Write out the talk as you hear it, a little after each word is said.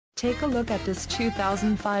Take a look at this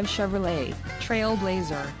 2005 Chevrolet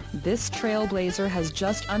TrailBlazer. This TrailBlazer has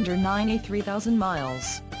just under 93,000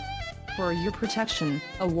 miles. For your protection,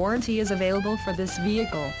 a warranty is available for this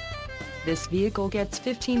vehicle. This vehicle gets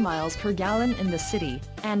 15 miles per gallon in the city,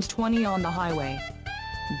 and 20 on the highway.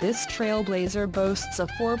 This TrailBlazer boasts a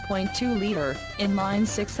 4.2-liter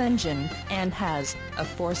inline-six engine, and has a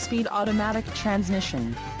 4-speed automatic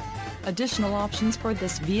transmission. Additional options for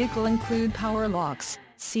this vehicle include power locks,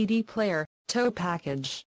 CD player, tow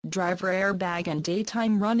package, driver airbag and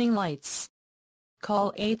daytime running lights.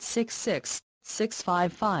 Call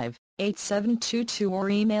 866-655-8722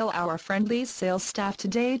 or email our friendly sales staff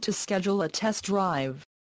today to schedule a test drive.